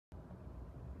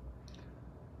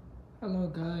Hello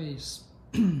guys,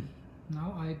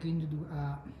 now I'm going to do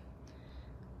a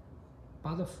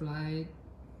butterfly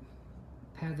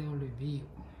pedal review.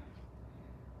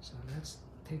 So let's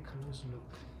take a close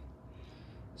look.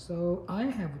 So I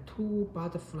have two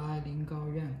butterfly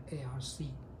Gaoyuan ALC.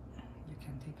 We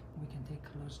can take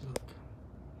a close look.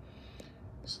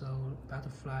 So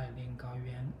butterfly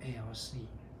Gaoyuan ALC,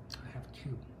 I have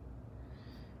two.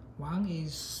 One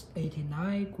is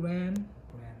 89 gram.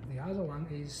 The other one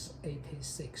is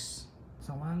 86.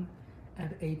 The one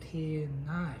at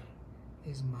 89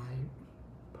 is my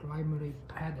primary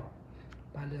pedal,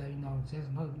 but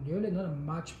there's not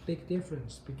much big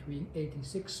difference between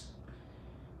 86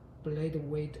 blade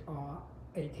weight or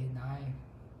 89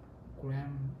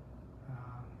 gram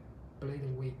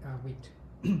blade weight.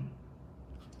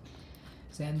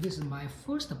 Then this is my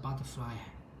first butterfly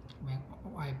when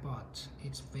I bought.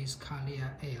 It's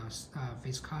Viscaria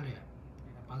Viscaria.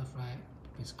 Butterfly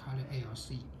Viscaria ALC.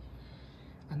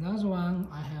 Another one,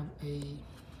 I have a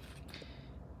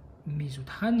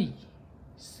Mizutani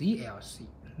ZLC,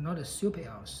 not a Super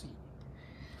ALC.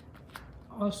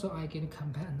 Also, I can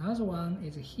compare. Another one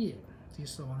is here.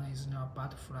 This one is now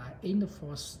butterfly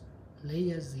Innerforce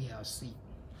layer ZLC.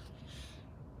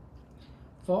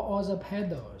 For all the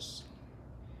pedals,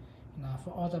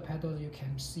 you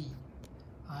can see.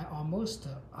 I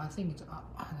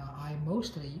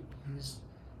mostly use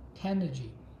Tenergy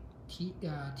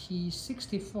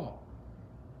T64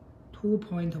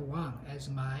 2.1 as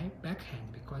my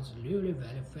backhand because it's really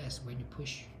very fast when you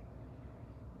push.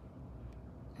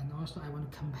 And also I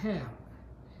want to compare.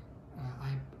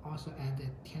 I also added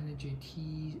Tenergy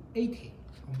T80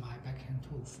 on my backhand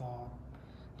too for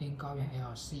Gaoyuan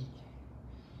ALC.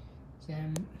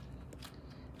 Then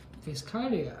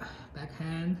Viscaria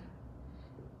backhand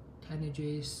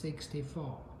Tenergy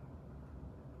 64.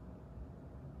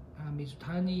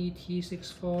 Mizutani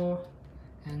T64,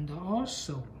 and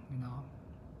also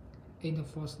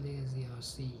Innerforce layer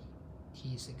ZLC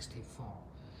T64.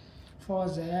 For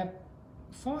the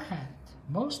forehand,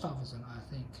 most of them I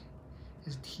think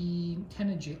is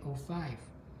Tenergy 05,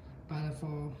 but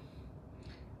for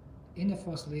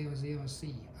Innerforce layer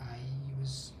ZLC I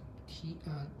use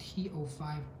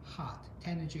T05 hard,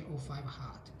 Tenergy 05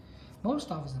 hard.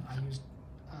 Most of them I use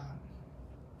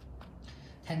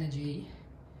Tenergy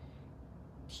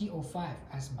T05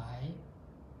 as my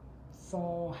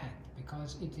forehand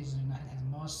because it is it has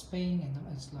more spin and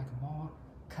it's like more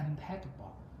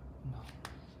compatible.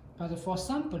 But for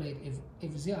some blade,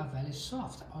 if they are very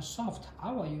soft,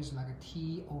 I will use like a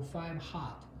T05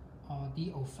 hard or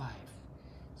D05.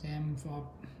 Then for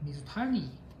Mizutani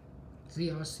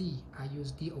ZLC, I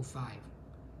use D05,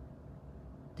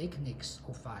 Technics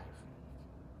 05.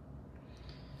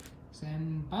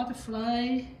 Then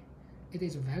butterfly, it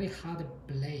is a very hard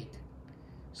blade,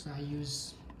 so I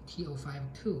use T05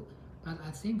 too, but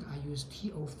I think I use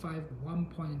T05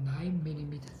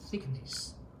 1.9mm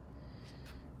thickness.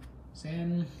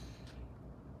 Then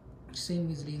same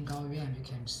with Gaoyuan, you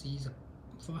can see the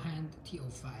forehand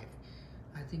T05.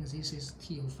 I think this is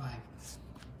T05.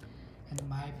 And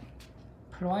my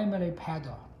primary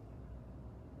pedal,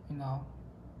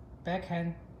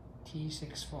 backhand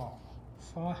T64,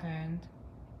 forehand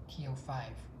T05.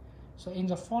 So in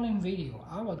the following video,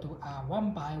 I will do a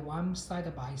one by one,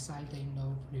 side by side,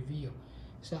 review.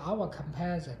 So I will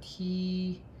compare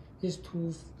these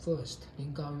two first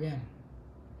in Gaoyuan,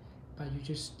 but you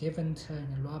just different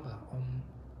rubber on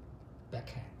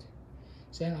backhand.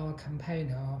 Then I will compare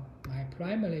my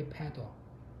primary pedal,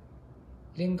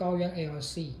 Gaoyuan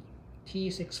ALC,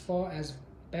 T64 as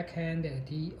backhand and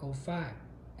D05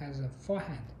 as a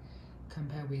forehand,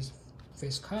 compared with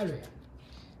Viscaria.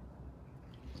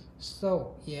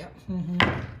 So yeah,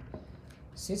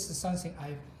 this is something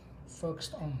I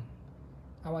focused on.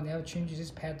 I will never change this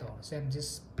pedal. Same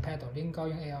this pedal,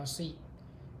 Gaoyuan ALC,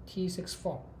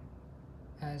 T64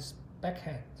 as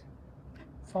backhand,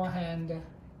 forehand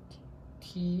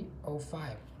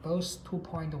T05, both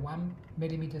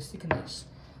 2.1mm thickness,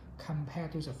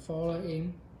 compared to the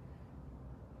following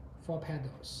four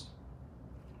pedals.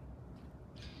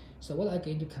 So what I'm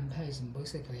going to compare is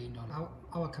basically,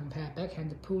 I will compare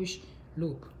backhand push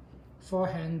loop,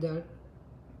 forehand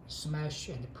smash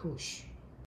and push.